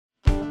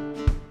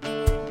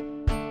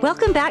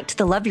Welcome back to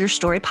the Love Your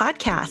Story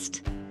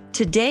podcast.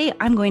 Today,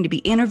 I'm going to be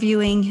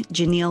interviewing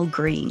Janelle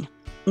Green.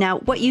 Now,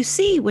 what you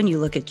see when you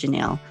look at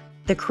Janelle,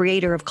 the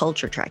creator of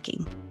Culture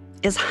Trekking,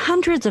 is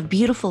hundreds of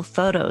beautiful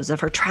photos of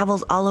her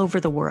travels all over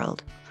the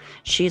world.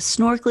 She is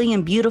snorkeling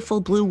in beautiful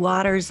blue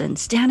waters and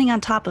standing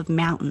on top of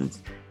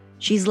mountains.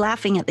 She's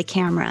laughing at the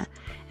camera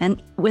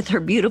and with her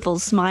beautiful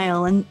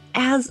smile, and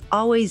as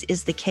always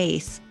is the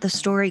case, the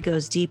story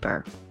goes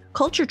deeper.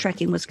 Culture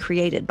Trekking was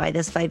created by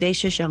this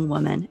vivacious young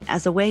woman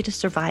as a way to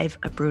survive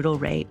a brutal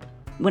rape.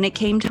 When it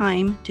came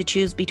time to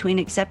choose between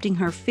accepting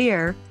her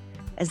fear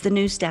as the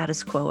new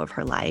status quo of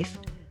her life,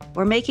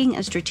 or making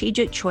a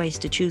strategic choice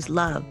to choose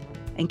love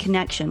and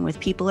connection with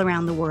people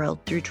around the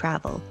world through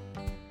travel,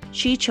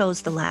 she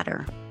chose the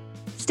latter.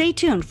 Stay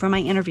tuned for my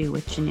interview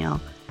with Janelle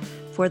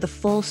for the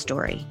full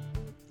story.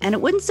 And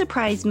it wouldn't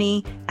surprise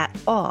me at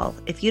all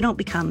if you don't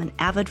become an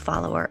avid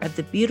follower of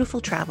the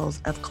beautiful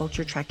travels of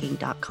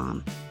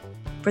culturetrekking.com.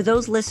 For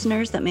those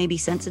listeners that may be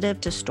sensitive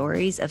to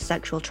stories of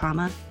sexual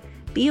trauma,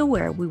 be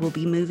aware we will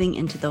be moving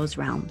into those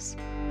realms.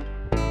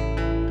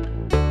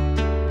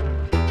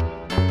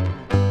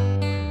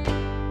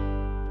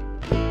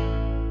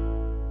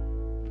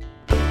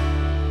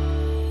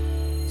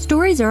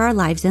 Stories are our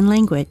lives in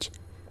language.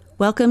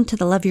 Welcome to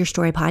the Love Your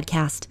Story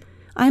podcast.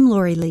 I'm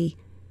Lori Lee,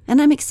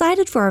 and I'm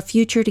excited for our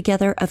future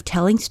together of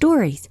telling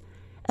stories,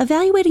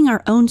 evaluating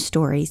our own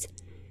stories,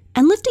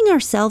 and lifting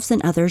ourselves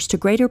and others to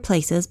greater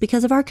places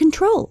because of our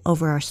control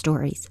over our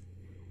stories.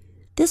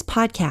 This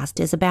podcast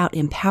is about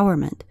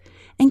empowerment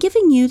and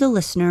giving you, the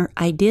listener,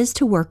 ideas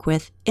to work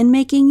with in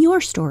making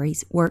your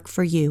stories work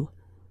for you.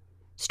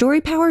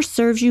 Story power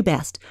serves you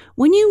best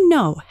when you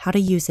know how to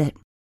use it.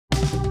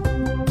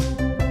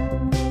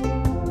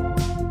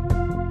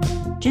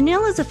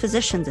 Janelle is a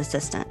physician's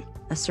assistant,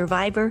 a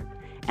survivor,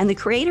 and the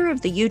creator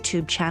of the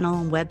YouTube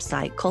channel and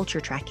website Culture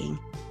Trekking,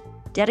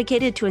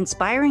 dedicated to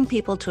inspiring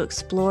people to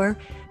explore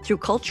through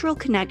cultural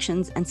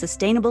connections and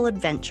sustainable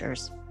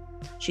adventures.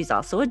 She's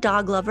also a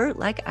dog lover,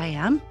 like I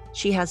am.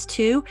 She has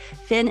two,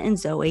 Finn and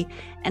Zoe,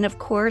 and of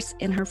course,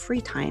 in her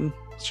free time,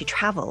 she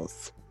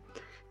travels.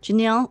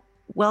 Janelle,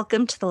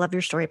 welcome to the Love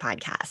Your Story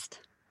podcast.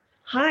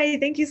 Hi,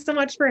 thank you so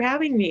much for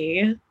having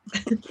me.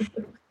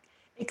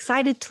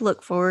 Excited to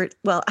look forward.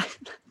 Well, I'm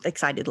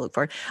excited to look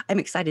forward. I'm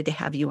excited to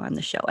have you on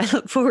the show. I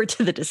look forward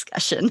to the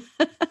discussion.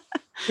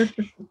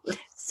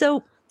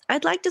 So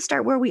I'd like to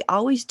start where we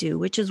always do,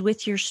 which is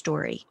with your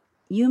story.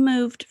 You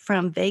moved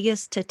from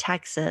Vegas to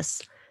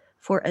Texas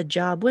for a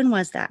job. When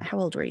was that? How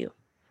old were you?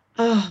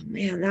 Oh,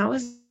 man, that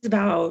was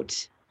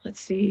about,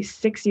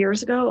 6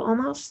 years ago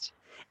almost.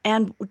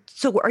 And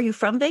so are you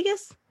from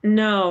Vegas?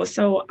 No,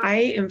 so I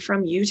am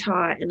from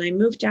Utah, and I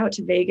moved out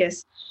to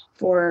Vegas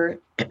for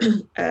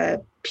a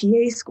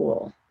PA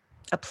school.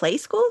 A play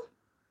school?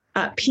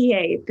 PA,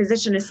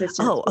 physician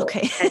assistant. Oh,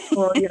 okay. At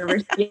Coral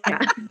University. Yeah.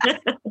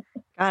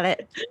 Got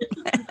it.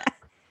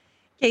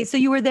 Okay, so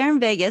you were there in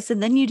Vegas,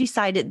 and then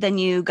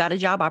you got a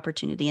job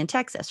opportunity in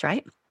Texas,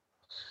 right?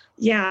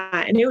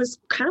 Yeah, and it was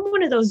kind of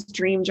one of those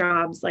dream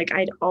jobs. Like,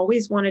 I'd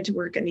always wanted to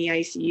work in the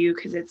ICU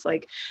because it's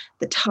like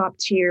the top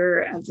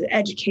tier of the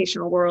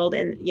educational world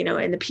and,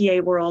 in the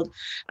PA world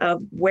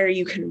of where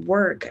you can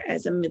work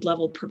as a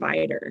mid-level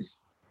provider.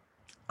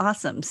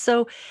 Awesome.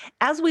 So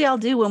as we all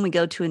do when we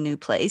go to a new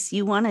place,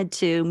 you wanted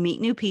to meet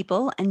new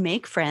people and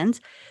make friends.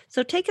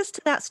 So take us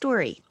to that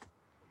story.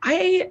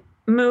 I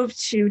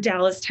moved to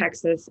Dallas,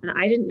 Texas, and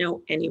I didn't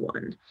know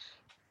anyone.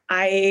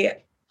 I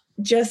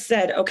just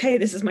said, okay,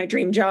 this is my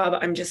dream job.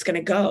 I'm just going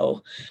to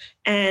go.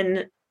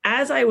 And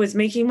as I was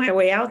making my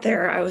way out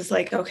there, I was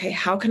like, okay,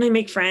 how can I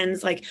make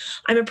friends? Like,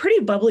 I'm a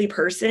pretty bubbly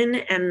person,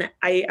 and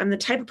I'm the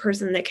type of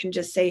person that can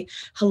just say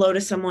hello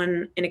to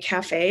someone in a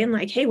cafe and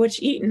like, hey, what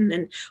you eating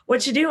and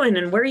what you doing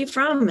and where are you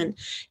from? And,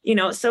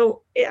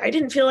 so I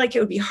didn't feel like it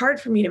would be hard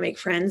for me to make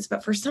friends,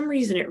 but for some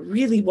reason it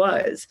really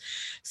was.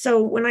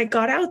 So when I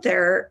got out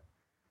there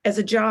as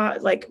a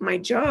job, like my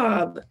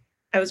job,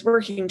 I was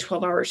working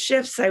 12-hour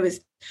shifts. I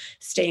was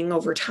staying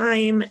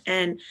overtime,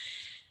 and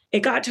it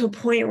got to a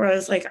point where I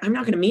was like, I'm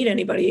not going to meet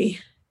anybody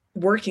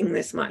working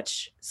this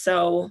much.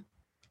 So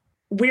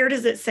weird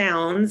as it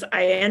sounds,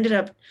 I ended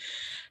up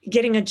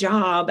getting a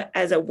job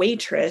as a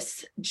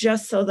waitress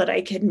just so that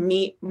I could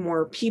meet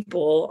more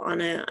people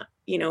on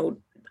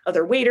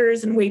other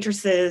waiters and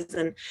waitresses.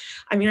 And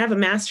I have a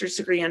master's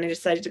degree, and I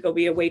decided to go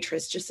be a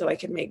waitress just so I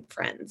could make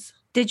friends.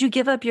 Did you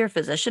give up your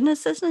physician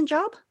assistant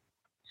job?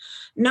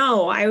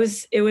 No,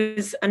 it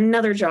was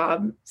another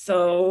job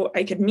so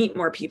I could meet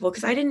more people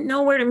because I didn't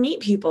know where to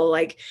meet people.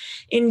 Like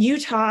in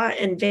Utah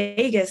and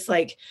Vegas,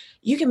 like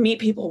you can meet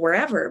people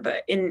wherever,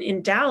 but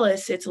in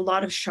Dallas, it's a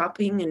lot of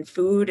shopping and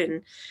food,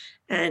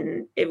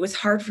 and it was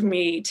hard for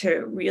me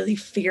to really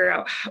figure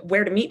out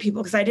where to meet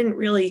people because I didn't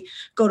really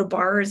go to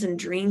bars and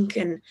drink,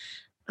 and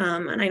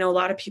I know a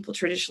lot of people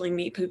traditionally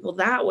meet people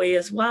that way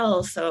as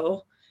well.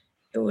 So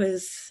it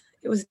was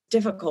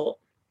difficult.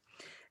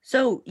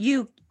 So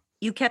you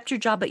kept your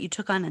job, but you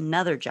took on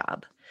another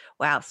job.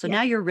 Wow. So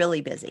Now you're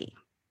really busy.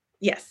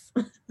 Yes.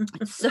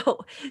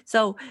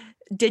 So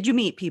did you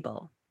meet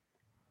people?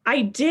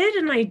 I did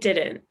and I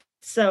didn't.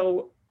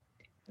 So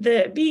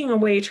the being a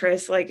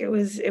waitress, like it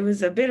was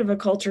a bit of a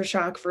culture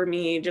shock for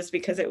me just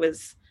because it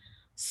was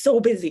so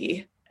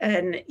busy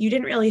and you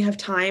didn't really have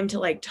time to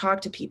like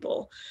talk to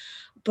people.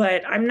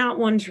 But I'm not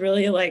one to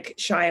really like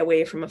shy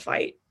away from a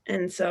fight.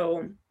 And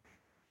so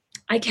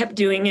I kept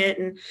doing it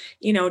and,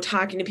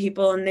 talking to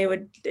people, and they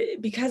would,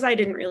 because I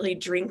didn't really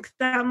drink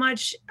that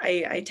much,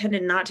 I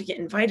tended not to get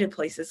invited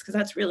places because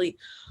that's really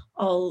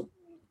all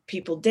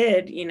people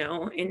did,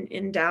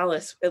 in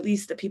Dallas, at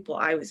least the people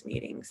I was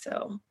meeting.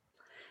 So,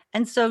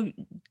 And so,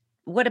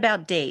 what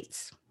about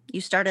dates?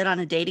 You started on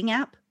a dating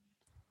app?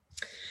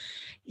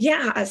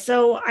 yeah.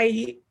 So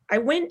I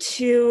went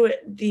to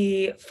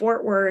the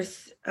Fort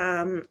Worth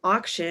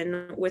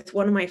auction with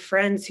one of my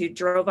friends who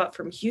drove up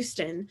from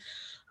Houston.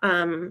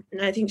 And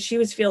I think she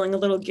was feeling a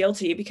little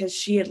guilty because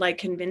she had like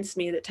convinced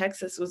me that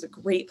Texas was a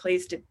great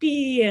place to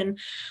be and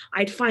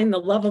I'd find the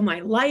love of my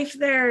life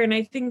there. And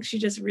I think she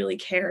just really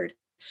cared.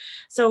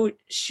 So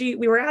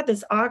we were at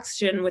this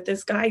auction with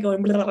this guy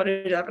going, blah, blah,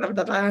 blah, blah,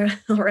 blah, blah.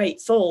 All right,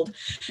 sold.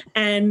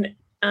 And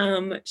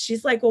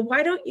she's like, well,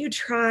 why don't you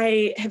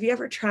have you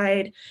ever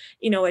tried,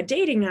 a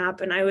dating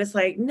app? And I was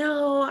like,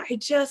 no,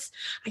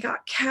 I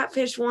got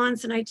catfish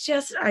once and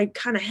I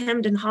kind of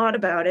hemmed and hawed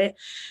about it.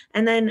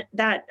 And then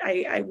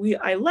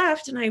I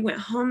left and I went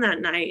home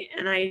that night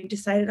and I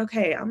decided,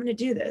 okay, I'm going to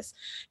do this.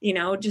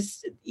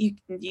 Just you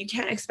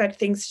can't expect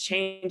things to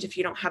change if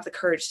you don't have the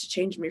courage to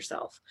change them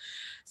yourself.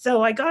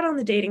 So I got on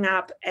the dating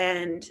app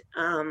and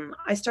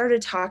I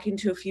started talking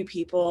to a few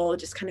people,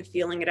 just kind of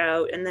feeling it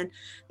out. And then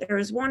there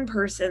was one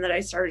person that I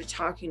started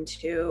talking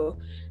to,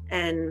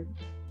 and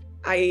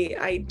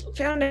I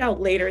found out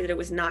later that it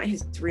was not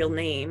his real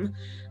name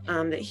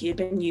that he had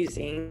been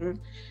using.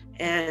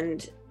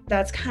 And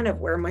that's kind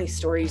of where my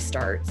story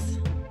starts.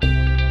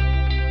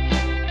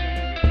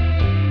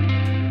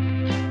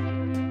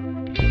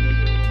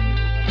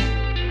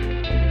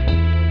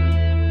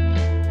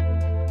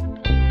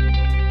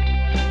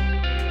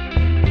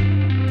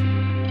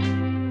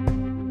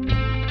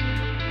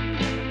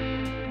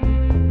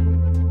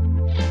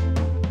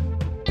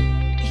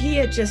 He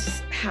had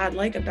just had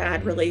like a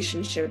bad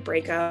relationship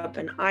breakup,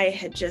 and I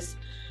had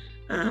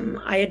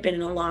been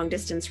in a long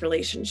distance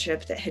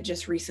relationship that had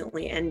just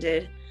recently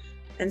ended.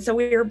 And so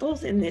we were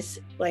both in this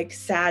like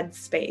sad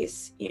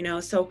space,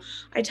 So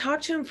I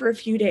talked to him for a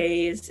few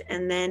days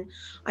and then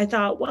I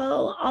thought,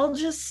 well, I'll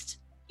just,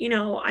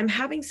 I'm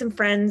having some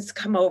friends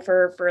come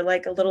over for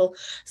like a little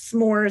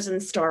s'mores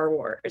and Star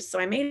Wars. So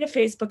I made a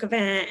Facebook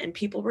event and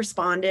people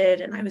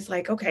responded, and I was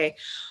like, okay,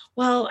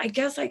 well, I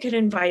guess I could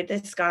invite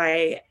this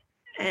guy.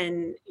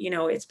 And,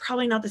 it's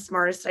probably not the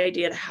smartest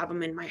idea to have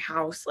him in my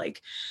house,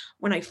 like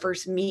when I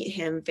first meet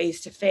him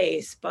face to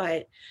face,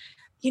 but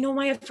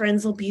my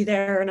friends will be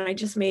there. And I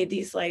just made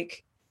these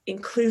like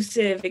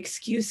inclusive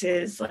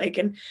excuses.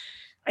 And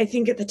I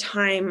think at the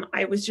time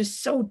I was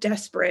just so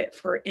desperate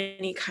for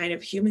any kind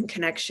of human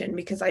connection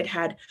because I'd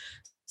had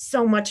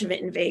so much of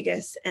it in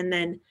Vegas. And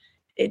then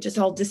it just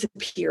all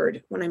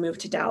disappeared when I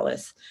moved to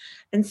Dallas.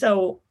 And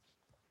so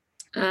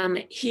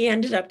he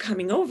ended up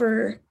coming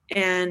over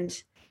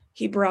and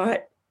he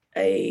brought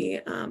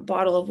a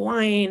bottle of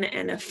wine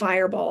and a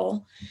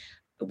Fireball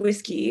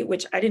whiskey,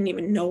 which I didn't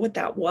even know what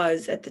that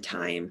was at the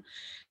time.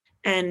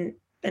 And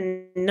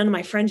none of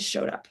my friends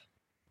showed up.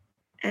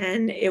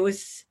 And it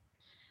was...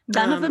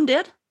 None of them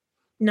did?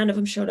 None of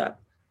them showed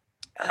up.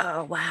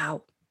 Oh,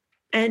 wow.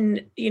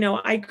 And,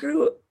 I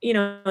grew,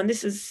 and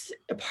this is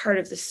a part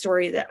of the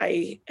story that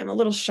I am a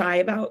little shy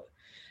about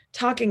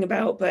talking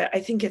about, but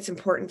I think it's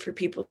important for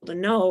people to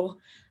know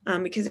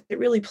because it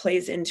really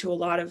plays into a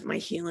lot of my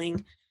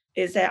healing,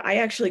 is that I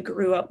actually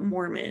grew up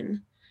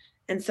Mormon.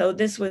 And so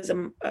this was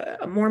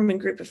a Mormon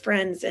group of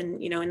friends.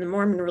 And, in the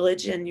Mormon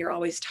religion, you're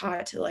always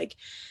taught to like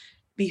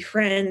be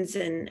friends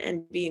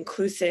and be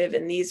inclusive.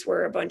 And these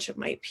were a bunch of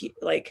my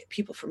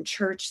people from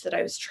church that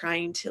I was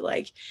trying to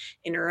like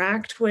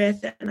interact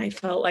with. And I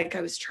felt like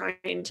I was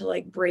trying to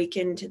like break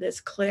into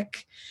this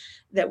clique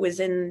that was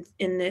in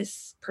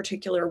this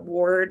particular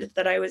ward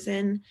that I was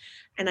in.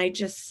 And I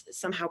just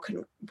somehow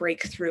couldn't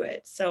break through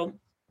it. So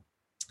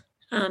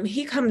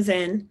he comes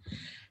in,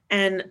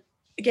 and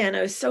again,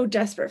 I was so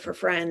desperate for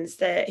friends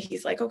that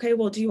he's like, okay,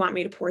 well, do you want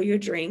me to pour you a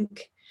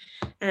drink?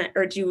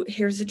 Or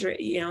here's a drink,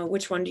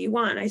 which one do you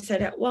want? I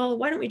said, well,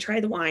 why don't we try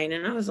the wine?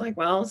 And I was like,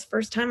 well, it's the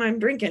first time I'm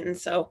drinking,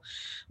 so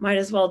might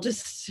as well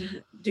just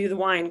do the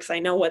wine because I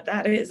know what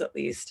that is at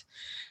least.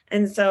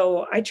 And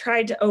so I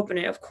tried to open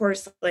it. Of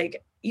course,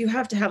 like you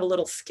have to have a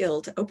little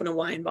skill to open a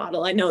wine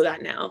bottle. I know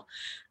that now.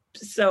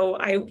 So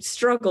I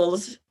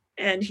struggled,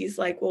 and he's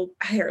like, well,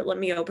 here, let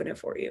me open it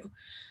for you.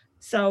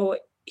 So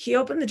he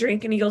opened the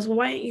drink and he goes, well,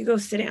 why don't you go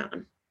sit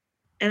down?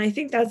 And I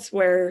think that's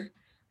where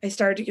I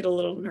started to get a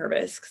little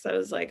nervous because I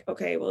was like,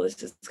 okay, well,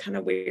 this is kind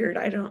of weird.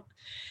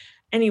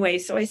 Anyway,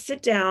 so I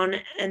sit down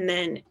and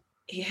then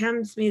he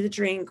hands me the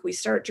drink. We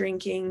start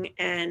drinking,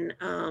 and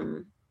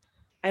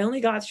I only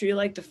got through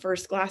like the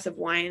first glass of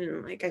wine,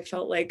 and like I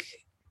felt like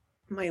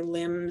my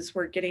limbs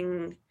were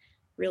getting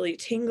really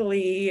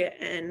tingly,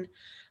 and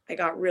I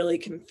got really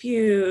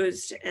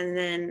confused. And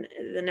then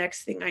the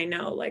next thing I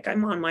know, like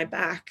I'm on my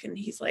back and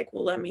he's like,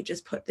 well, let me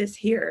just put this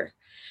here.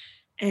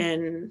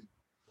 And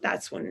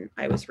that's when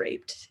I was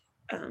raped.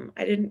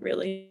 I didn't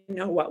really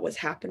know what was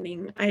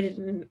happening. I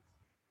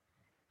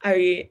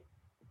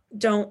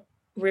don't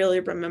really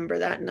remember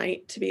that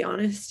night, to be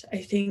honest. I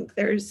think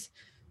there's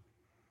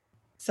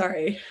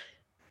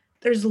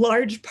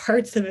large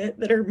parts of it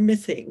that are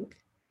missing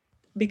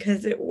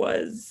because it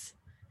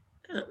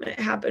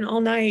happened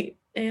all night.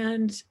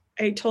 And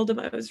I told him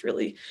I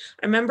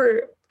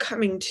remember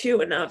coming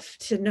to enough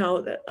to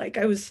know that like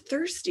I was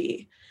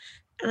thirsty.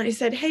 And I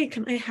said, hey,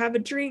 can I have a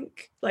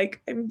drink?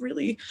 Like, I'm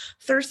really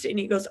thirsty. And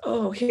he goes,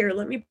 oh, here,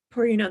 let me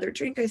pour you another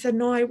drink. I said,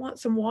 no, I want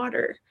some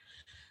water.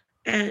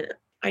 And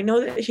I know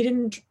that he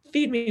didn't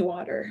feed me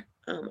water.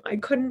 I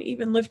couldn't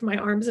even lift my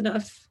arms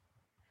enough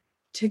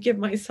to give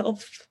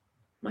myself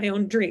my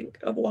own drink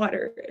of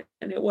water.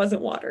 And it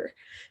wasn't water.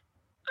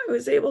 I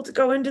was able to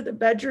go into the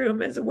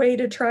bedroom as a way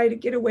to try to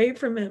get away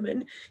from him,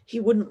 and he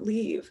wouldn't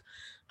leave.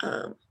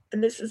 And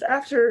this is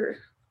after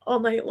all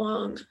night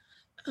long.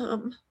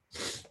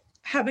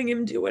 Having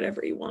him do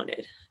whatever he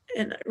wanted.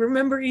 And I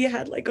remember he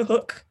had like a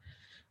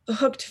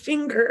hooked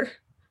finger.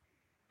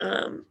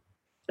 And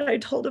I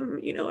told him,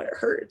 it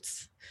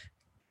hurts.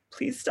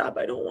 Please stop.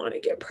 I don't want to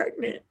get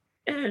pregnant.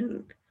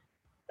 And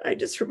I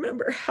just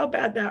remember how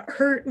bad that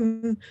hurt.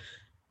 And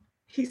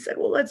he said,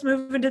 well, let's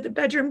move into the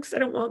bedroom because I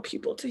don't want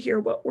people to hear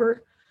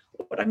what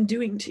I'm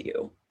doing to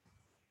you.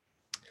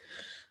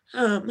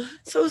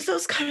 So it's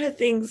those kind of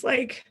things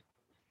like,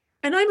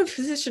 and I'm a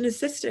physician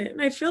assistant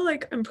and I feel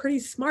like I'm pretty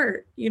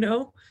smart,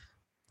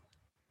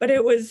 but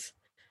it was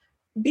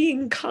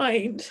being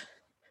kind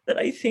that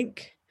I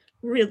think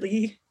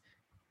really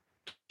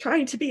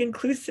trying to be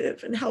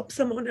inclusive and help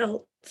someone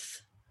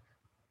else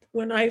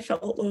when I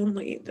felt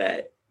lonely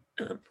that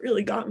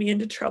really got me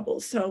into trouble.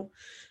 So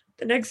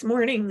the next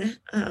morning,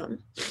 I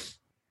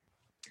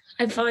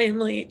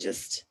finally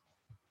just,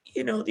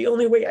 the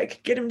only way I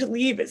could get him to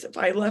leave is if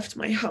I left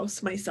my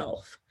house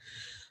myself.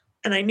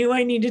 And I knew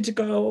I needed to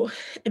go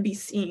and be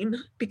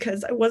seen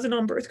because I wasn't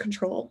on birth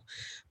control.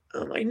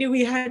 I knew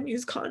he hadn't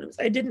used condoms.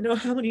 I didn't know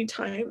how many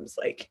times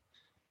like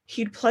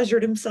he'd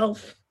pleasured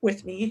himself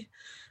with me.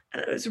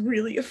 And I was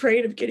really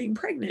afraid of getting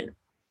pregnant.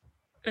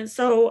 And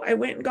so I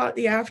went and got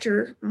the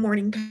after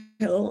morning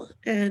pill,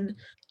 and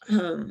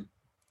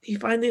he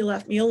finally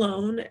left me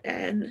alone.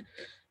 And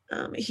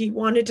he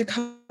wanted to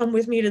come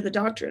with me to the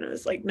doctor. And I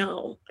was like,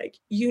 no, like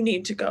you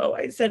need to go.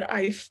 I said,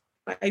 I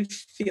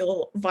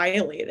feel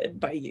violated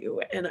by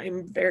you and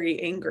I'm very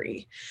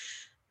angry.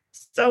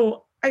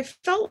 So I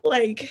felt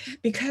like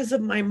because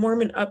of my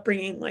Mormon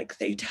upbringing, like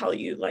they tell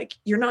you, like,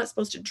 you're not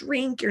supposed to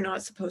drink, you're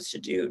not supposed to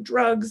do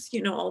drugs,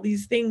 all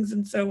these things.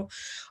 And so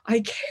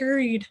I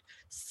carried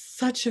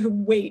such a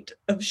weight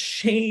of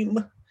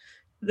shame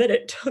that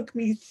it took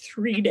me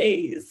 3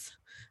 days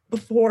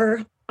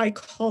before I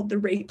called the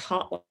rape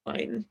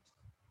hotline.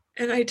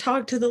 And I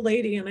talked to the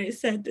lady and I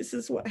said, this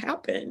is what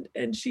happened.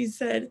 And she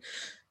said,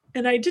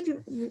 and I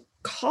didn't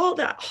call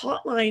that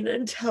hotline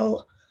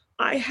until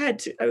I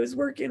was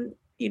working,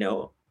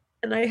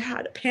 and I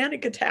had a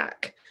panic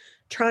attack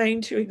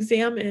trying to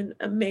examine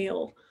a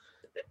male,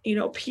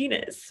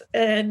 penis.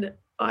 And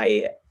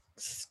I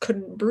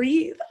couldn't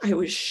breathe. I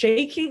was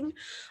shaking.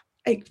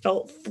 I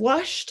felt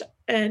flushed.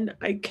 And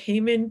I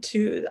came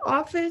into the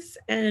office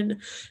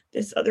and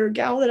this other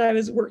gal that I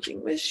was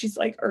working with, she's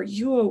like, are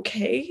you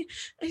okay?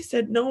 I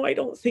said, no, I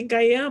don't think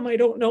I am. I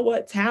don't know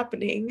what's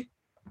happening.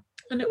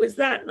 And it was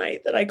that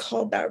night that I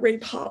called that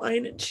rape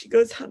hotline and she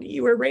goes, honey,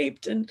 you were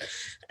raped. And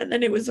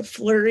then it was a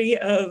flurry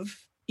of,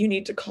 you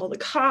need to call the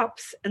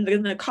cops. And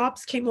then the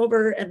cops came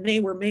over and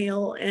they were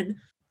male and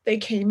they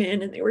came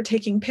in and they were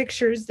taking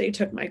pictures. They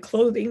took my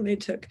clothing. They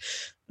took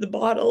the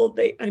bottle.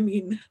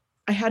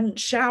 I hadn't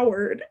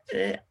showered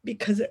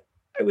because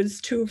I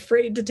was too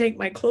afraid to take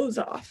my clothes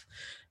off.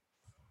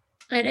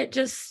 And it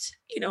just,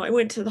 I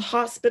went to the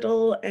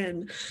hospital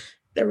and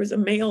there was a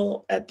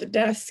male at the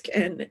desk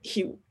and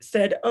he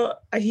said,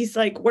 he's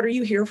like, what are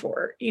you here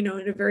for? In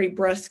a very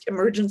brusque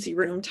emergency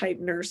room type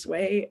nurse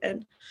way.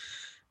 And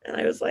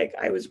I was like,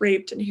 I was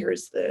raped and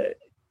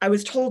I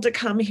was told to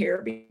come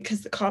here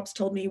because the cops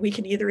told me we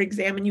can either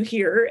examine you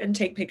here and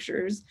take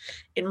pictures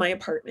in my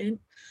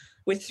apartment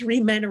with 3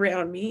 men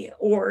around me,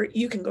 or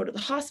you can go to the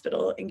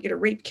hospital and get a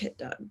rape kit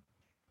done.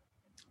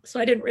 So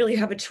I didn't really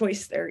have a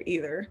choice there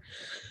either.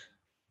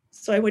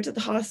 So I went to the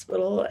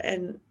hospital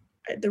and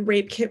the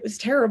rape kit was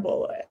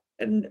terrible.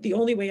 And the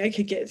only way I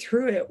could get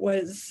through it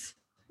was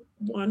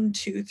 1,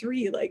 2,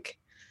 3, like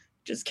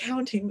just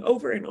counting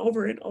over and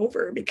over and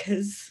over,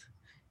 because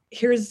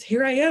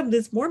here I am,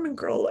 this Mormon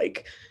girl,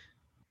 like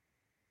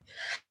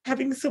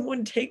having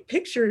someone take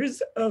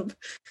pictures of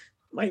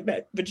my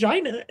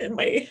vagina and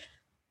my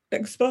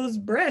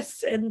exposed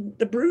breasts and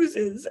the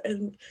bruises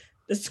and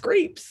the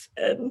scrapes.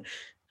 And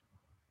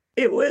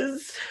it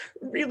was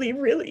really,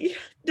 really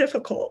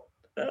difficult.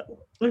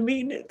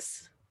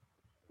 It's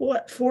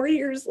 4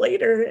 years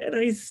later and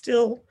I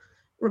still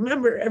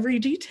remember every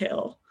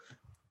detail.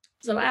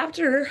 So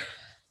after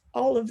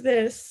all of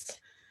this,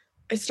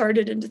 I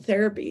started into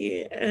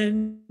therapy,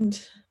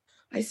 and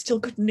I still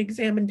couldn't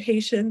examine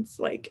patients.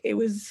 Like it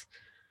was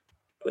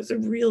a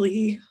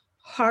really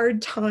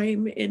hard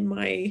time in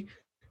my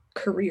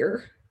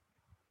career.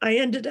 I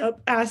ended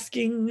up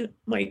asking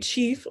my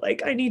chief,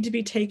 like, I need to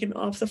be taken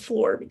off the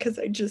floor because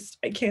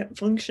I can't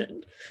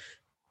function.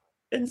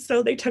 And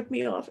so they took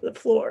me off the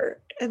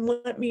floor and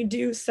let me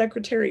do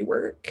secretary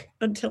work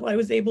until I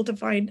was able to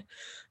find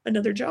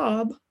another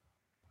job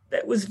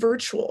that was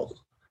virtual.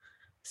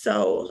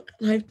 So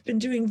I've been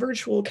doing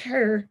virtual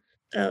care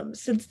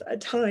since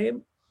that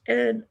time.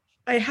 And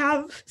I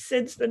have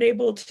since been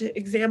able to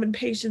examine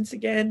patients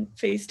again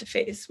face to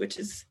face, which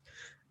has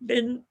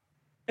been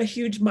a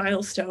huge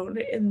milestone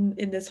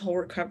in this whole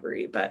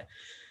recovery. But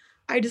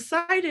I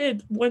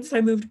decided once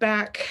I moved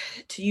back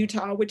to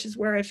Utah, which is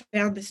where I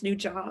found this new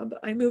job,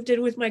 I moved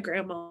in with my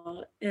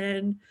grandma,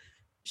 and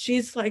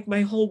she's like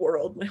my whole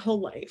world, my whole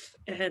life,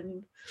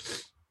 and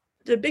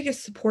the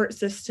biggest support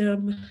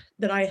system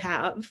that I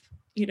have,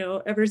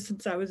 ever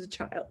since I was a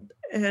child.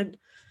 And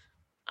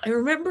I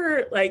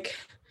remember like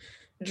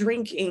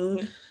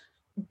drinking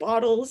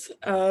bottles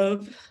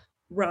of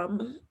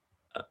rum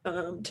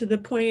to the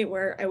point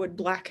where I would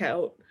black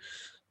out.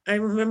 I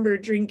remember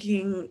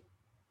drinking,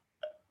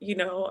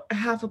 a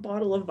half a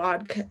bottle of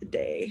vodka a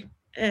day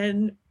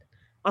and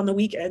on the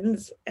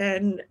weekends,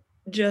 and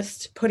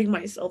just putting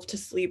myself to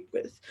sleep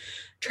with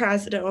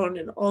trazodone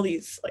and all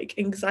these like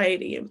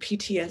anxiety and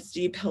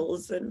PTSD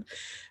pills. And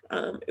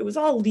it was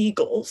all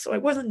legal. So I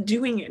wasn't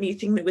doing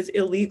anything that was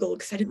illegal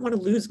because I didn't want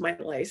to lose my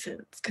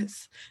license,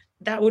 because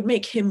that would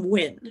make him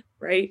win,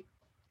 right?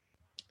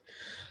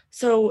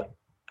 So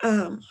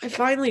I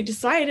finally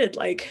decided,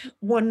 like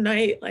one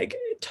night, like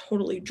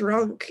totally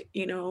drunk,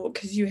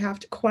 because you have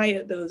to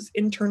quiet those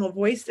internal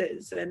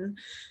voices. And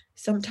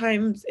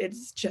sometimes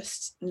it's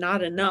just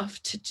not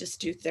enough to just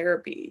do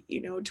therapy,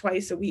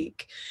 twice a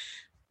week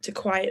to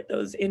quiet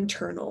those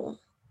internal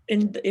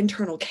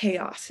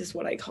chaos is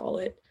what I call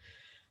it.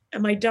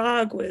 And my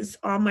dog was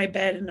on my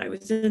bed, and I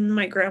was in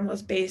my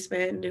grandma's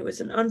basement, and it was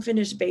an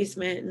unfinished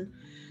basement. And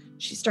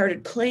she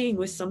started playing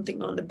with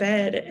something on the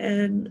bed,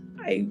 and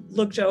I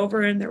looked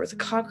over and there was a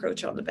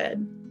cockroach on the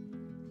bed.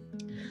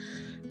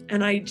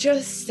 And I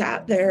just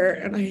sat there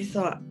and I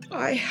thought,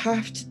 I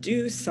have to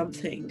do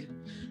something.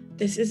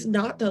 This is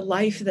not the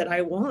life that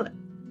I want.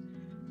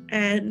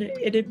 And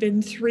it had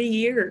been 3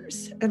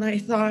 years, and I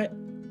thought,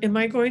 am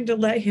I going to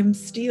let him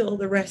steal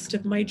the rest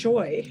of my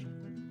joy?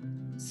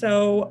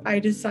 So I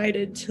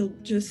decided to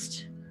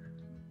just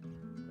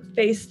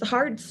face the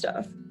hard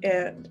stuff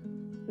and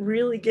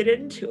really get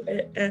into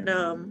it. And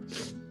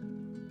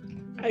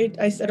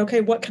I said,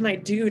 okay, what can I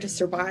do to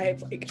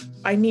survive? Like,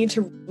 I need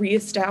to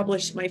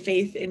reestablish my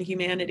faith in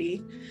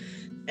humanity.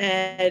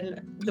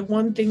 And the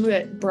one thing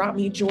that brought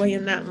me joy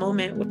in that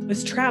moment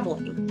was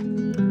traveling.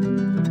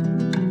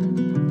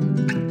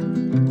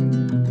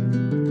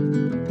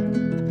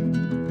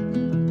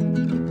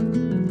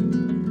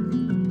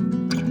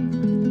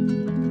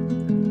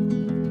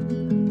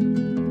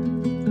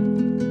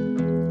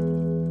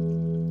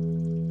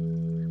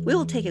 We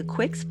will take a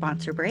quick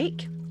sponsor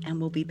break, and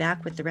we'll be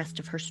back with the rest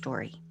of her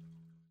story.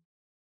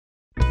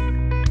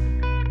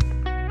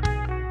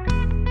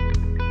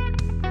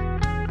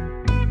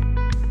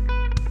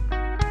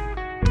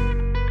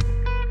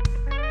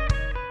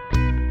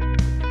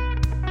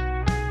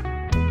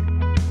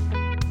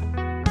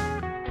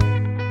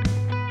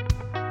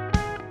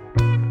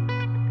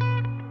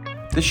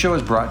 This show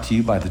is brought to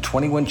you by the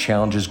 21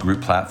 Challenges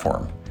group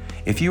platform.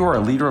 If you are a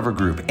leader of a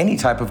group, any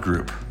type of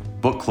group,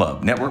 book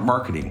club, network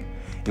marketing,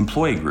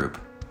 employee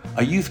group,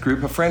 a youth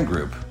group, a friend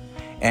group,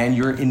 and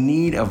you're in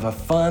need of a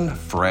fun,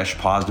 fresh,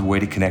 positive way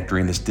to connect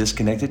during this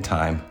disconnected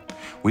time,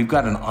 we've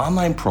got an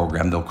online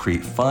program that'll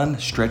create fun,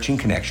 stretching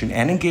connection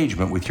and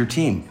engagement with your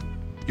team.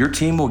 Your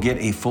team will get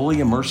a fully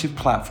immersive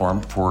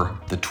platform for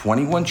the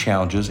 21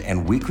 Challenges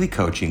and weekly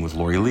coaching with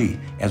Lori Lee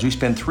as we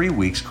spend 3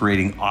 weeks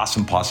creating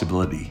awesome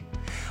possibility.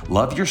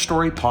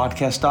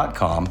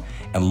 LoveYourStoryPodcast.com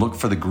and look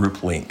for the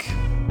group link.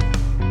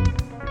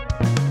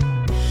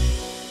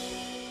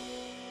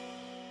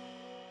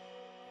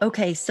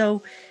 Okay,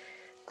 so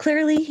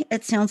clearly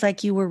it sounds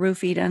like you were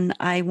roofied, and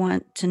I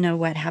want to know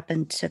what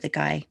happened to the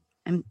guy.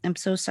 I'm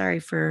so sorry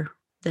for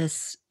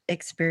this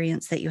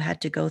experience that you had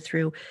to go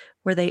through.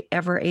 Were they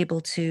ever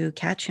able to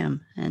catch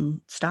him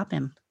and stop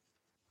him?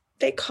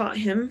 They caught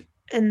him,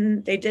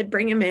 and they did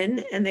bring him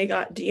in, and they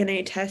got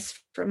DNA tests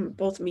from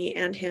both me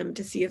and him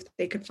to see if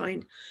they could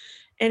find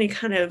any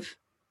kind of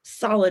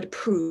solid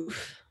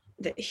proof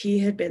that he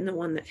had been the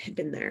one that had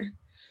been there.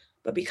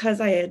 But because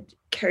I had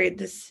carried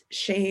this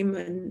shame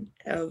and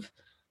of,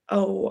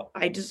 oh,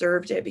 I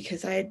deserved it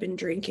because I had been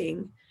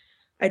drinking,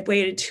 I'd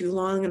waited too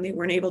long and they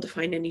weren't able to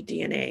find any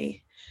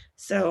DNA.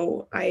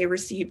 So I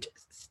received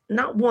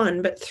not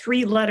one, but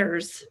 3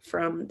 letters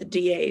from the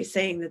DA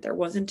saying that there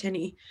wasn't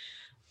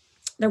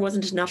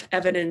enough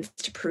evidence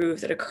to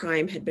prove that a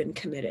crime had been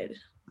committed.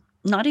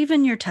 Not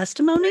even your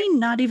testimony?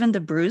 Not even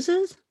the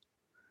bruises?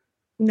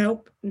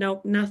 Nope,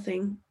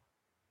 nothing.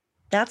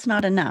 That's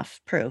not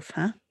enough proof,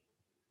 huh?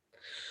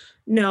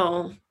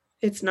 No,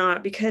 it's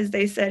not, because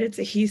they said it's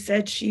a he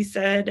said, she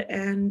said,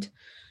 and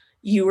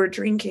you were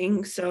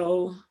drinking.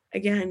 So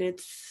again,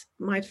 it's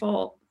my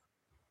fault.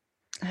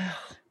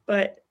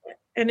 But,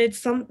 and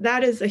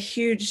that is a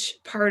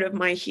huge part of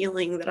my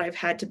healing that I've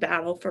had to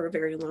battle for a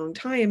very long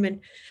time.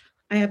 And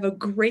I have a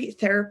great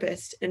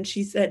therapist, and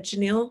she said,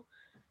 Janelle,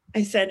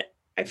 I said,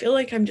 I feel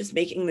like I'm just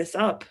making this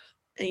up,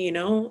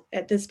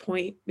 at this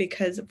point,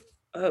 because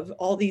of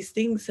all these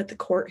things that the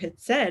court had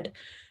said,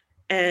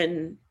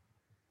 and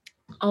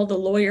all the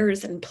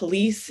lawyers and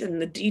police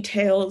and the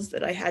details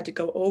that I had to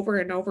go over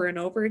and over and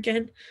over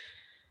again.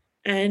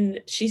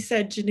 And she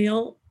said,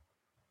 Janelle,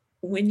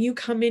 when you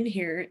come in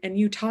here and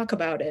you talk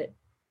about it,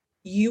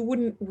 you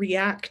wouldn't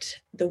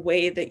react the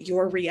way that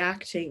you're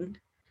reacting.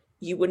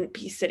 You wouldn't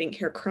be sitting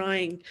here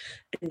crying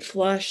and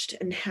flushed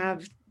and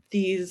have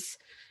these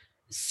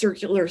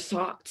circular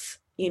thoughts,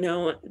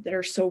 that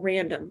are so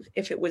random,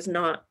 if it was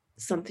not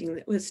something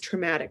that was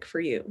traumatic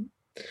for you.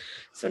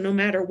 So no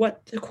matter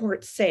what the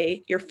courts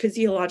say, your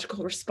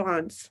physiological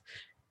response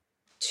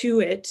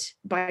to it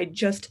by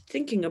just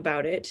thinking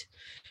about it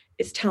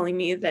is telling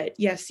me that,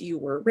 yes, you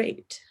were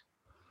raped.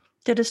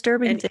 The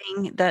disturbing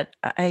thing that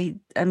I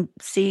am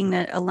seeing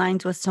that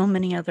aligns with so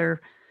many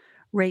other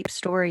rape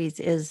stories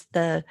is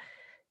the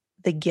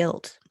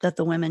guilt that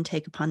the women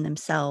take upon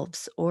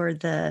themselves, or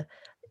I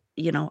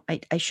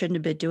shouldn't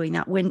have been doing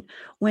that,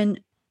 when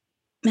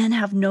men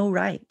have no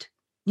right,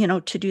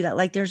 to do that.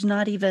 Like there's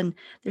not even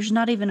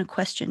a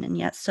question. And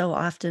yet so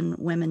often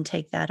women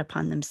take that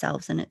upon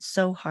themselves, and it's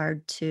so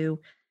hard to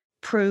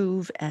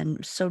prove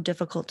and so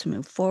difficult to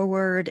move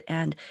forward.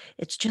 And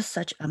it's just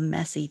such a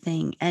messy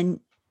thing. And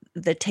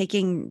the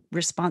taking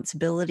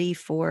responsibility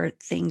for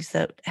things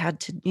that had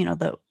to,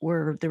 that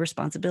were the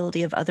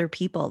responsibility of other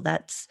people,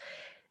 that's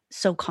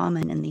so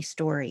common in these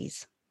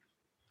stories.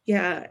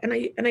 Yeah. And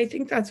I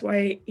think that's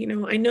why,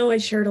 I know I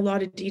shared a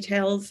lot of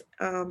details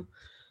of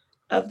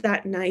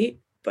that night,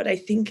 but I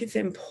think it's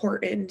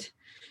important,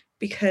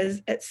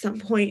 because at some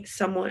point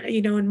someone,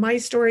 and my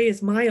story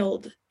is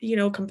mild,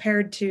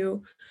 compared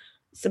to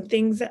some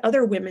things that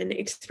other women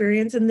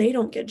experience, and they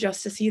don't get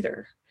justice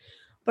either.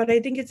 But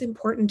I think it's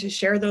important to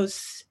share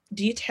those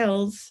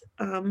details,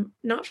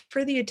 not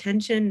for the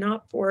attention,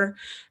 not for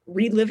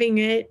reliving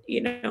it.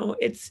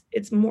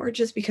 It's more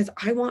just because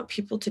I want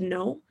people to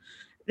know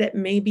that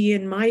maybe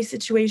in my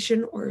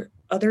situation or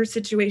other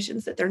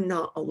situations, that they're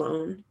not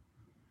alone.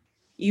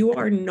 You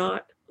are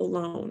not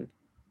alone.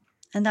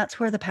 And that's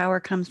where the power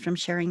comes from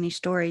sharing these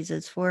stories,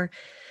 is for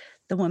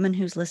the woman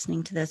who's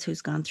listening to this,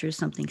 who's gone through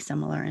something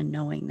similar, and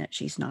knowing that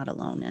she's not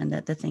alone, and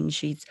that the things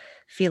she's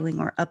feeling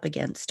or up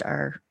against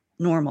are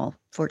normal,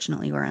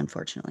 fortunately or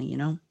unfortunately,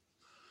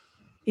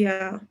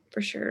 Yeah,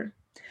 for sure.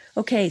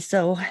 Okay,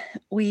 so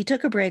we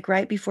took a break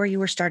right before you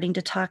were starting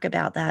to talk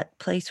about that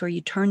place where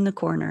you turned the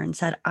corner and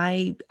said,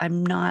 I'm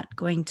not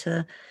going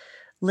to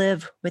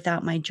live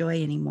without my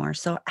joy anymore.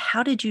 So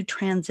how did you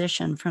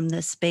transition from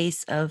this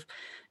space of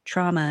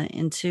trauma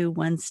into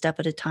one step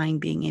at a time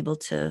being able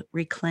to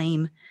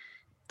reclaim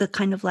the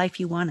kind of life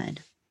you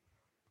wanted?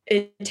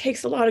 It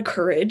takes a lot of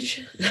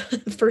courage,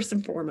 first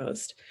and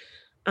foremost.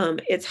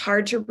 It's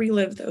hard to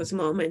relive those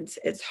moments.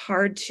 It's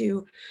hard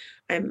to,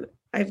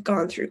 I've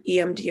gone through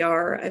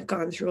EMDR, I've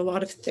gone through a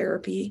lot of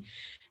therapy.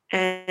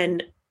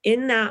 And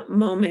in that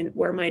moment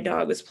where my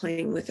dog was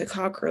playing with a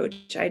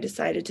cockroach, I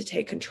decided to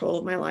take control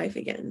of my life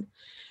again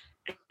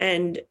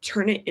and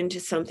turn it into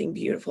something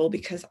beautiful,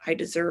 because I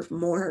deserve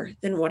more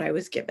than what I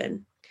was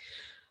given.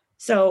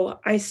 So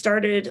I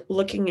started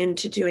looking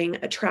into doing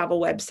a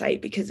travel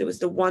website, because it was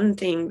the one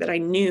thing that I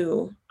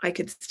knew I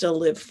could still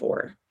live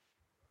for.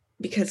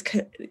 Because,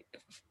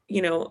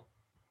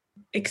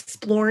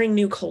 exploring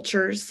new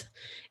cultures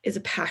is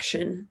a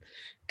passion.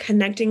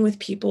 Connecting with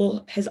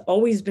people has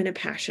always been a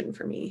passion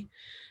for me.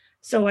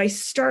 So I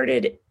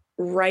started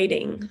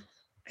writing.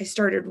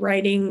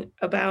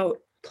 About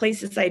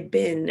places I'd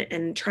been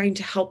and trying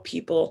to help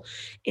people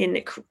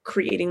in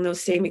creating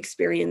those same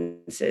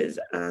experiences.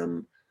 I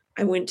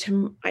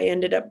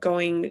ended up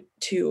going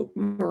to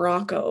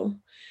Morocco,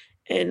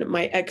 and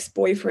my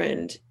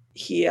ex-boyfriend,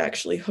 he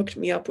actually hooked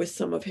me up with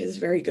some of his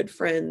very good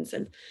friends.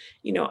 And,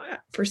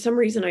 for some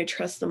reason, I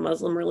trust the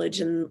Muslim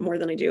religion more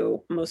than I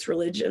do most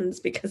religions,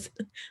 because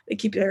they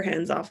keep their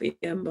hands off of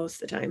you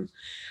most of the time.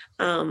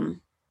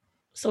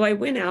 So I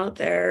went out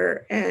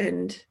there,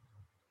 and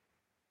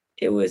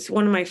it was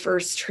one of my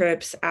first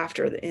trips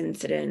after the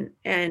incident,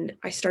 and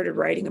I started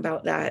writing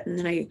about that. And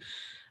then I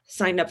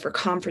signed up for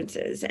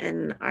conferences,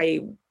 and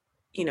I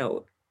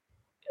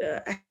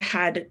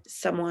had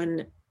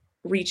someone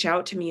reach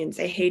out to me and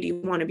say, hey, do you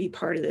want to be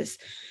part of this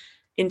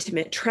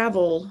intimate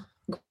travel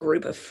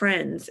group of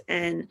friends?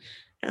 And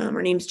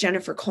her name's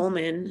Jennifer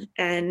Coleman,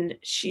 and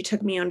she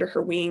took me under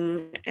her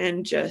wing,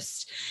 and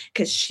just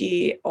because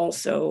she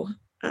also,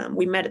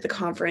 we met at the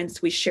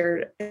conference, we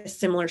shared a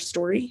similar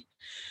story.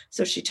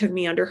 So she took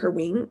me under her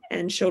wing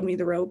and showed me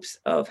the ropes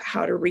of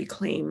how to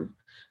reclaim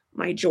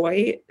my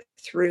joy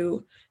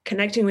through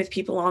connecting with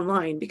people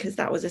online because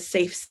that was a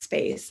safe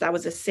space. That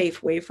was a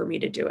safe way for me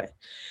to do it.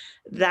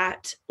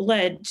 That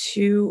led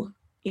to,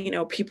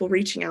 people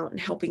reaching out and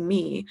helping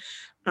me.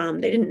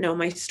 They didn't know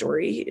my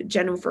story.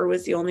 Jennifer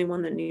was the only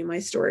one that knew my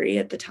story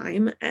at the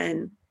time.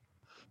 And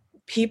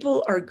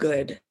people are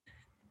good.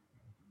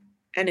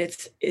 And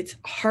it's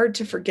hard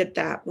to forget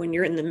that when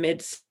you're in the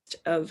midst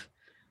of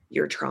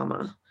your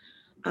trauma.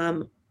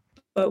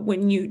 But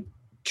when you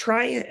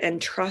try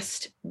and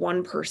trust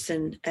one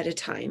person at a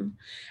time,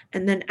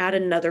 and then add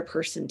another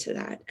person to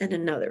that, and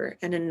another,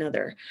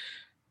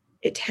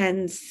 it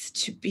tends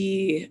to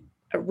be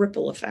a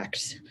ripple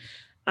effect,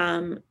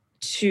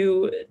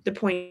 to the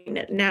point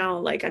that now,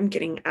 like, I'm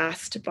getting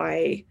asked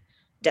by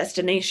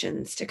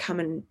destinations to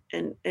come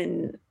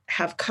and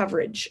have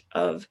coverage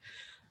of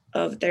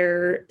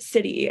their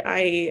city.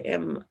 I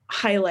am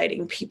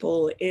highlighting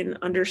people in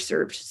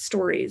underserved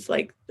stories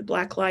like the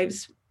Black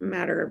Lives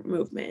Matter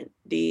movement,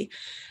 the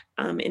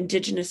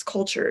indigenous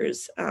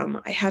cultures.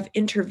 I have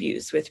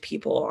interviews with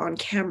people on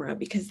camera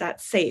because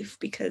that's safe,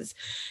 because,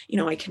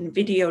 I can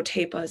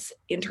videotape us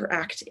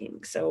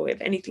interacting. So if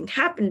anything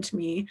happened to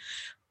me,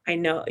 I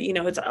know,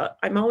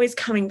 I'm always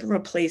coming from a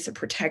place of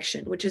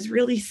protection, which is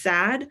really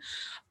sad,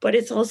 but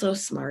it's also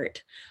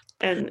smart.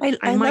 And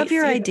I love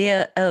your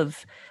idea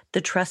of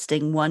the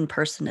trusting one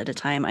person at a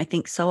time. I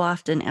think so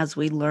often as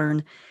we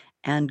learn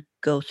and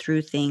go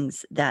through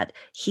things, that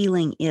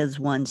healing is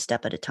one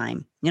step at a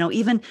time.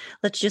 Even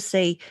let's just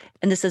say,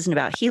 and this isn't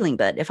about healing,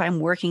 but if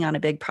I'm working on a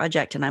big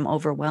project and I'm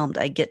overwhelmed,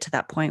 I get to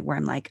that point where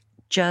I'm like,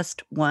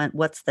 just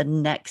what's the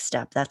next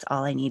step? That's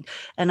all I need.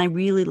 And I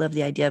really love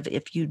the idea of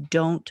if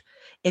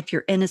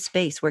you're in a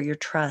space where your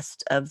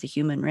trust of the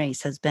human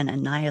race has been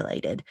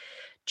annihilated,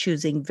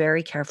 choosing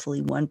very carefully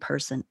one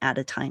person at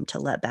a time to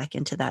let back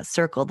into that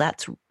circle.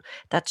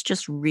 That's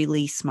just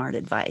really smart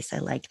advice. I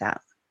like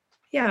that.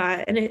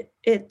 Yeah. And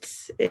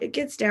it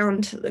gets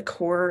down to the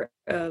core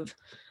of,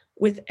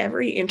 with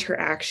every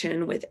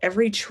interaction, with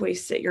every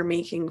choice that you're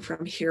making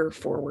from here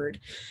forward,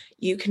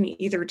 you can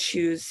either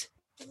choose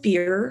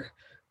fear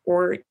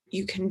or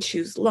you can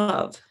choose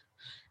love.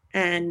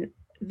 And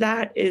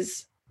that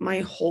is my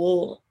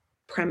whole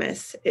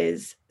premise,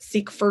 is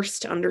seek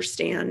first to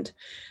understand,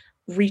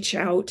 reach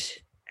out,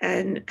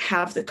 and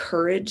have the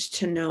courage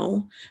to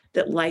know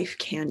that life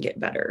can get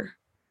better.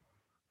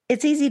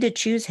 It's easy to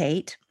choose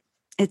hate.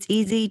 It's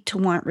easy to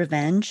want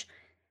revenge.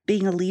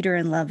 Being a leader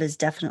in love is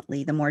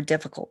definitely the more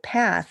difficult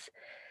path.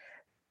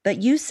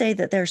 But you say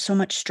that there's so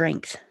much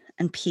strength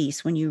and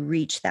peace when you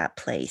reach that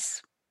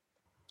place.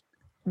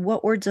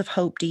 What words of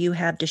hope do you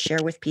have to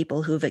share with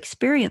people who've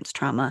experienced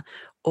trauma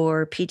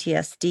or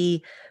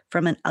PTSD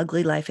from an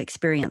ugly life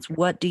experience?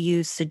 What do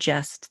you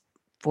suggest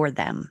for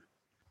them?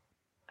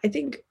 I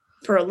think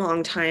for a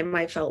long time,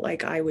 I felt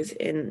like I was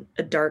in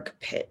a dark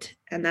pit,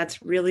 and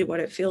that's really what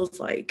it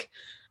feels like,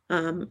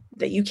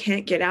 that you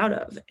can't get out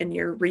of, and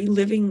you're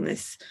reliving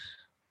this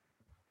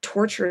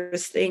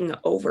torturous thing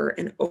over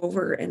and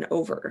over and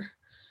over.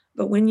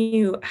 But when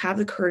you have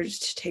the courage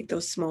to take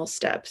those small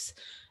steps,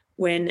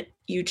 when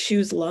you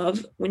choose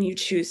love, when you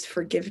choose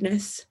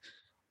forgiveness,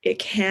 it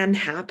can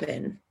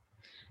happen.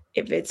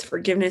 If it's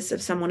forgiveness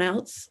of someone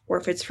else or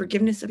if it's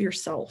forgiveness of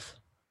yourself.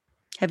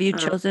 Have you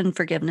chosen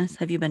forgiveness?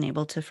 Have you been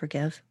able to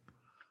forgive?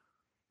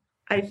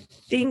 I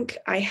think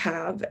I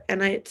have,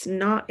 and it's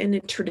not in a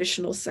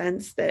traditional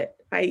sense that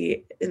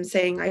I am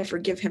saying I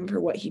forgive him for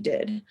what he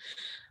did.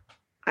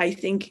 I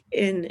think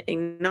in a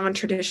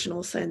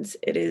non-traditional sense,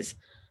 it is,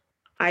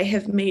 I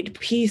have made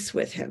peace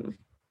with him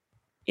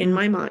in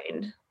my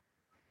mind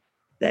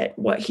that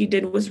what he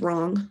did was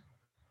wrong,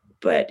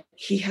 but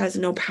he has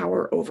no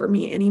power over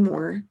me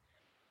anymore.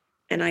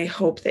 And I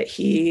hope that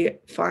he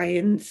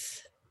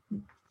finds,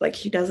 like,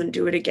 he doesn't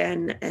do it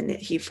again, and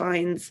he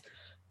finds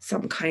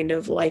some kind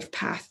of life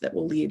path that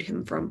will lead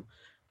him from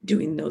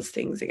doing those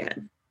things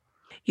again.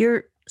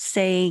 You're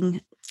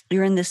saying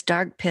you're in this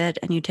dark pit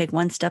and you take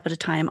one step at a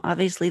time.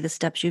 Obviously, the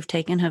steps you've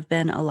taken have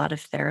been a lot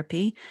of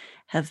therapy,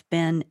 have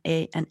been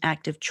an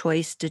active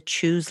choice to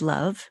choose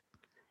love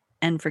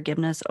and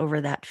forgiveness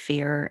over that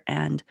fear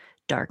and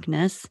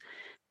darkness.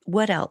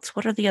 What else?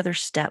 What are the other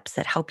steps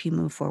that help you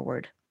move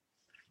forward?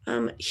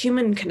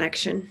 Human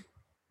connection.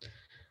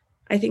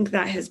 I think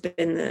that has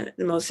been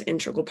the most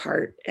integral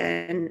part,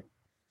 and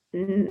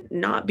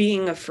not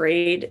being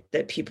afraid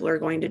that people are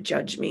going to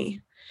judge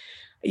me.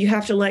 You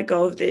have to let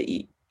go of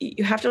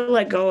you have to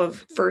let go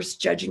of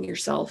first judging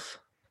yourself,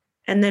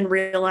 and then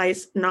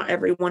realize not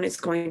everyone is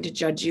going to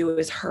judge you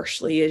as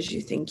harshly as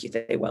you think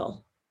they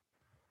will.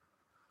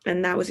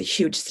 And that was a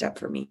huge step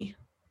for me.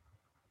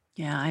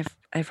 Yeah,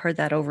 I've heard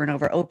that over and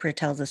over. Oprah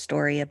tells a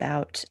story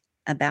about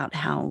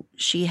how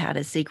she had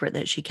a secret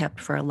that she kept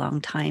for a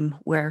long time,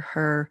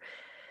 where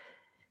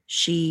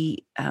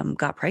she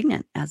got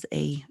pregnant as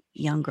a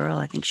young girl.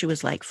 I think she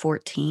was like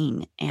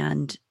 14,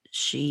 and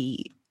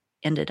she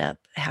ended up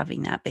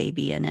having that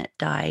baby and it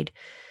died.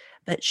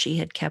 But she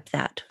had kept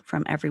that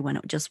from everyone.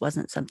 It just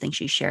wasn't something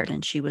she shared.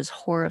 And she was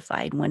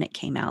horrified when it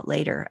came out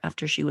later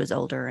after she was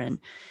older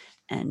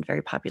and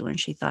very popular. And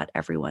she thought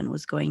everyone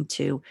was going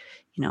to,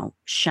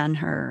 shun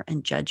her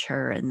and judge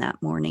her. And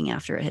that morning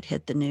after it had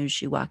hit the news,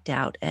 she walked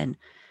out and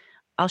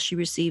all she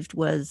received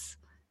was,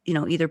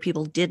 either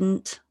people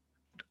didn't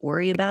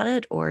worry about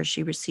it or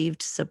she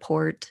received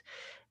support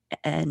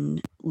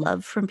and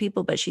love from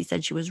people. But she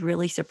said she was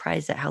really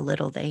surprised at how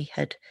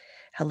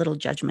little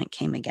judgment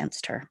came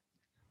against her.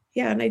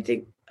 Yeah. And I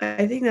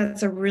think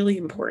that's a really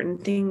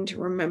important thing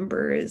to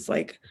remember is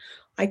like,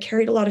 I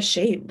carried a lot of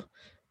shame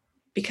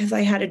because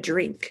I had a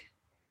drink,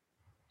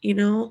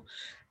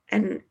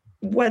 and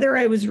whether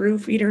I was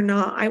roofied or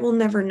not, I will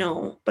never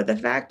know. But the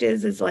fact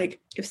is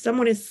like, if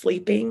someone is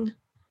sleeping,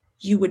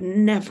 you would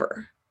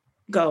never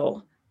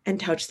go and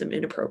touch them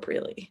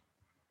inappropriately.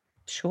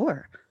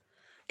 Sure.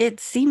 It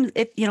seems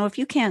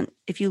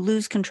if you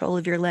lose control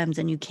of your limbs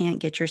and you can't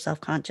get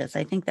yourself conscious,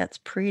 I think that's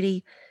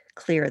pretty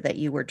clear that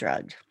you were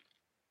drugged.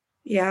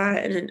 Yeah.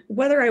 And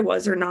whether I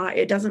was or not,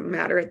 it doesn't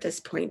matter at this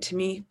point to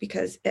me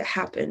because it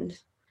happened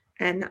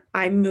and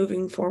I'm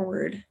moving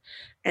forward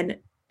and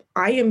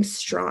I am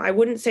strong. I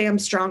wouldn't say I'm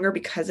stronger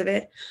because of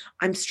it.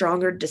 I'm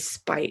stronger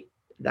despite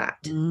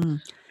that.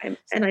 And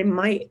I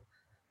might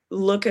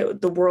look at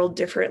the world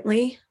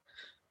differently,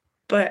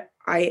 but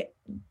I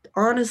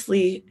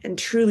honestly and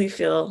truly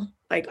feel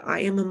like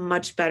I am a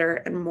much better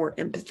and more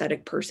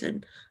empathetic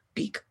person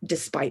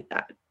despite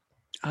that.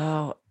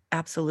 Oh,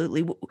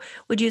 absolutely.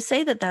 Would you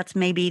say that that's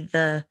maybe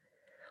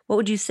what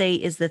would you say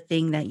is the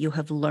thing that you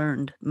have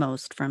learned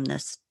most from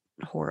this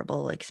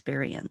horrible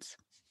experience?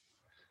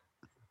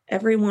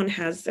 Everyone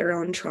has their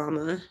own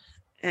trauma,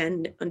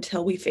 and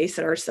until we face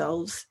it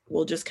ourselves,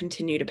 we'll just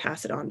continue to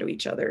pass it on to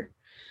each other.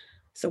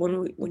 So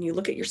when you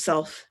look at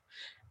yourself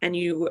and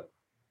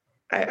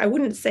I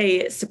wouldn't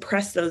say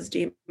suppress those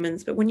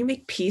demons, but when you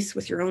make peace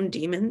with your own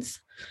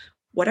demons,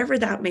 whatever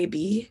that may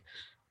be,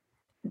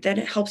 then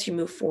it helps you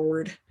move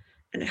forward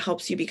and it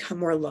helps you become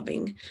more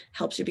loving,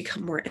 helps you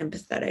become more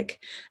empathetic.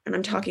 And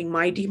I'm talking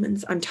my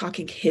demons, I'm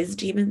talking his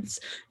demons,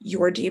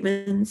 your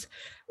demons.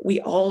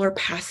 We all are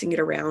passing it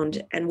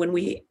around. And when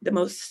I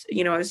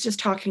was just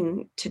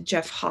talking to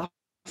Jeff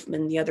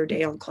Hoffman the other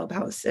day on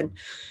Clubhouse, and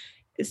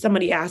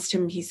somebody asked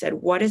him, he said,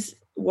 what is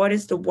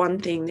the one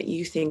thing that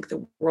you think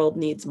the world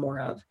needs more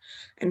of?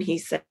 And he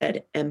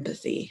said,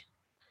 empathy.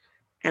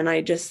 And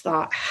I just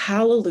thought,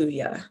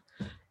 hallelujah,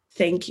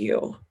 thank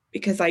you.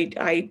 Because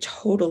I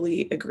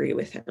totally agree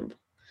with him.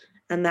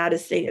 And that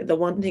is the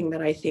one thing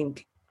that I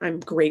think I'm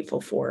grateful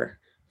for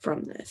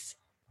from this.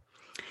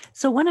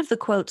 So one of the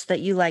quotes that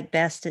you like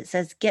best, it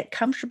says, get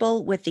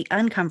comfortable with the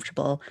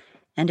uncomfortable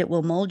and it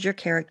will mold your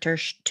character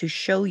to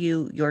show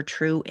you your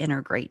true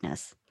inner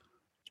greatness.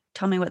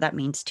 Tell me what that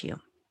means to you.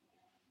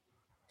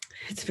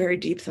 It's very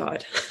deep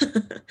thought,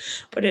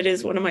 but it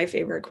is one of my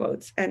favorite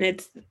quotes. And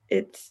it's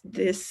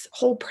this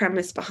whole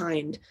premise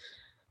behind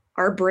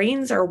our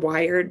brains are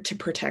wired to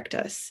protect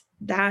us.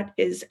 That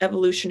is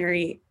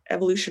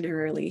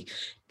evolutionarily,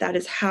 that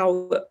is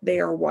how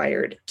they are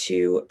wired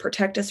to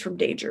protect us from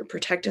danger,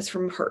 protect us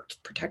from hurt,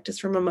 protect us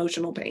from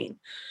emotional pain.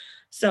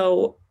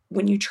 So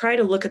when you try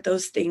to look at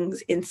those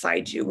things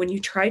inside you, when you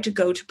try to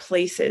go to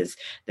places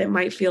that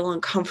might feel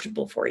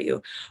uncomfortable for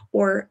you,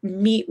 or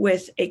meet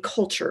with a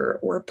culture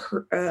or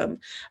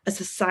a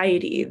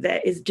society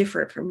that is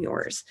different from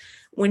yours,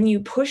 when you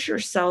push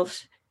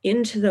yourself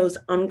into those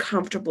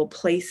uncomfortable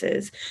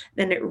places,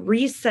 then it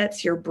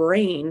resets your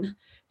brain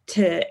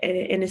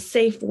in a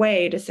safe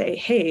way to say,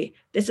 hey,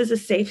 this is a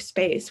safe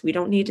space. We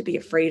don't need to be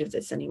afraid of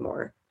this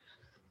anymore.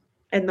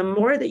 And the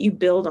more that you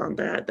build on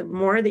that, the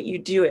more that you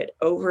do it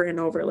over and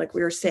over, like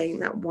we were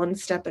saying, that one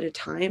step at a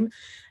time,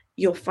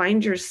 you'll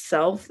find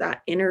yourself,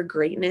 that inner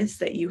greatness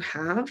that you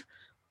have.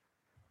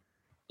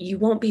 You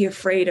won't be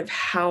afraid of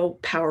how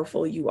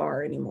powerful you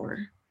are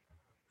anymore.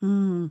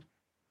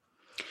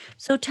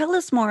 So tell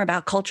us more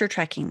about culture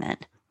trekking then.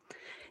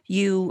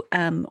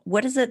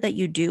 What is it that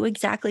you do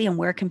exactly and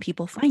where can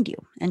people find you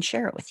and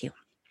share it with you?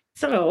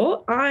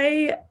 So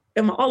I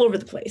am all over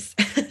the place.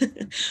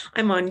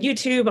 I'm on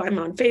YouTube, I'm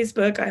on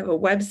Facebook, I have a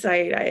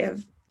website, I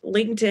have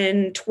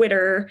LinkedIn,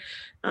 Twitter,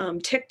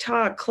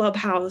 TikTok,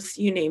 Clubhouse,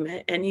 you name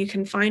it. And you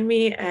can find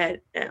me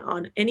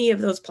on any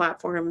of those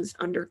platforms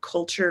under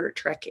Culture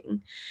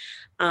Trekking.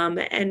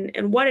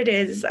 And what it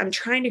is, I'm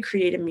trying to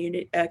create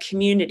a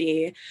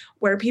community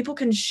where people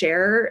can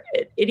share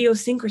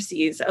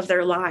idiosyncrasies of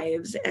their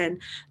lives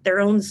and their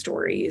own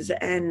stories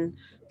and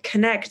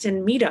connect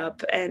and meet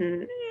up.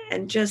 And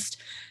just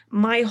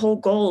my whole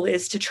goal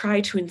is to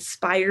try to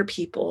inspire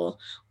people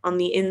on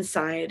the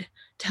inside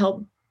to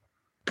help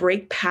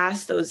break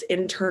past those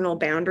internal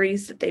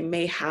boundaries that they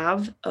may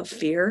have of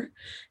fear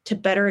to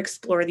better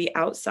explore the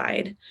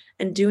outside,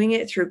 and doing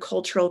it through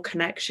cultural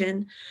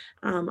connection,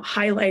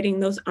 highlighting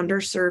those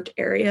underserved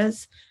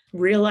areas,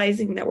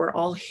 realizing that we're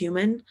all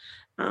human,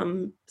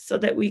 so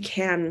that we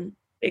can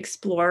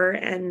explore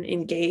and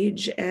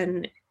engage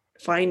and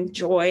find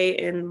joy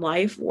in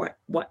life,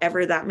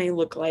 whatever that may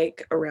look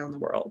like around the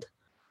world.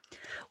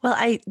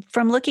 Well,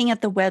 from looking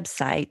at the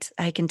website,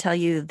 I can tell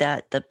you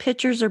that the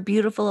pictures are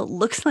beautiful. It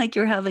looks like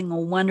you're having a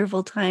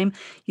wonderful time.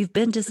 You've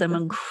been to some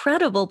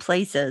incredible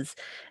places.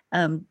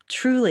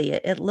 Truly,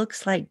 it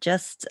looks like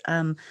just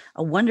a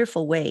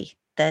wonderful way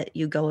that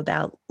you go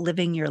about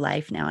living your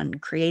life now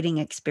and creating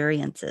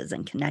experiences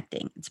and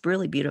connecting. It's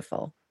really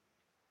beautiful.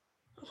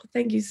 Oh,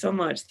 thank you so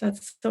much.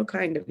 That's so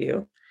kind of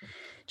you.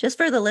 Just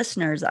for the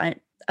listeners,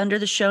 under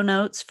the show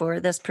notes for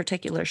this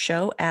particular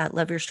show at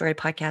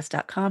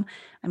loveyourstorypodcast.com,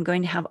 I'm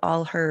going to have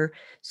all her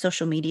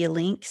social media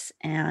links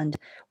and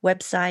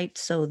website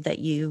so that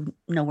you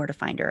know where to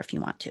find her if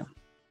you want to.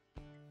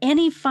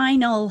 Any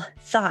final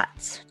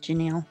thoughts,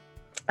 Janelle,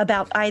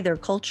 about either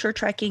culture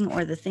trekking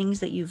or the things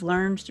that you've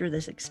learned through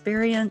this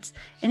experience?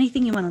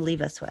 Anything you want to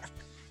leave us with?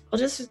 I'll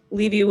just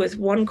leave you with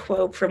one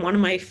quote from one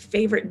of my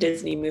favorite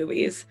Disney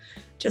movies.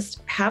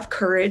 Just have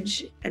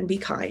courage and be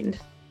kind.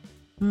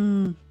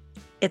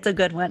 It's a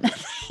good one.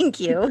 Thank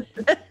you.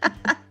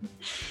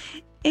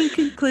 In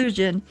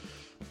conclusion,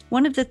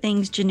 one of the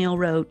things Janelle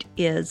wrote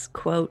is,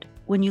 quote,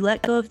 "When you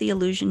let go of the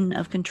illusion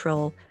of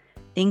control,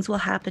 things will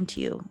happen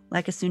to you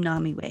like a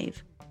tsunami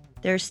wave.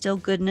 There is still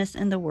goodness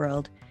in the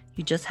world.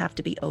 You just have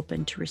to be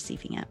open to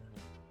receiving it."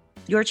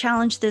 Your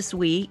challenge this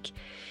week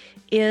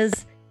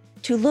is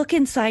to look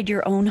inside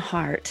your own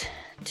heart,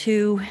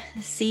 to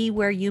see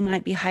where you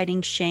might be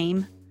hiding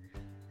shame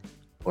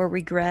or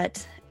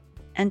regret,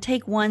 and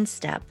take one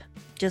step,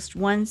 just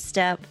one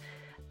step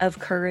of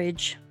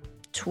courage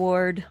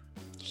toward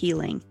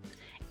healing.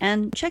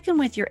 And check in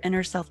with your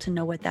inner self to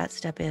know what that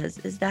step is.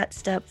 Is that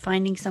step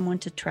finding someone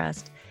to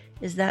trust?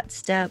 Is that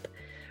step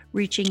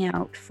reaching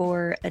out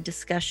for a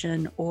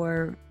discussion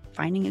or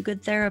finding a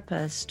good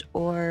therapist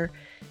or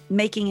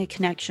making a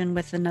connection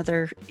with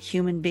another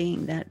human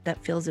being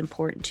that feels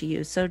important to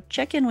you? So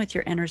check in with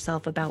your inner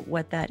self about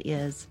what that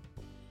is.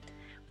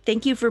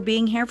 Thank you for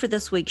being here for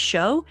this week's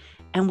show,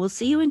 and we'll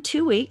see you in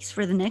 2 weeks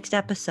for the next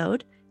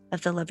episode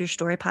of the Love Your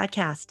Story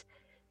podcast.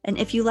 And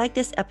if you like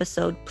this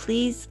episode,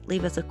 please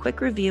leave us a quick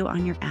review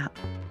on your app.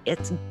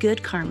 It's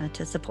good karma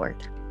to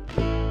support.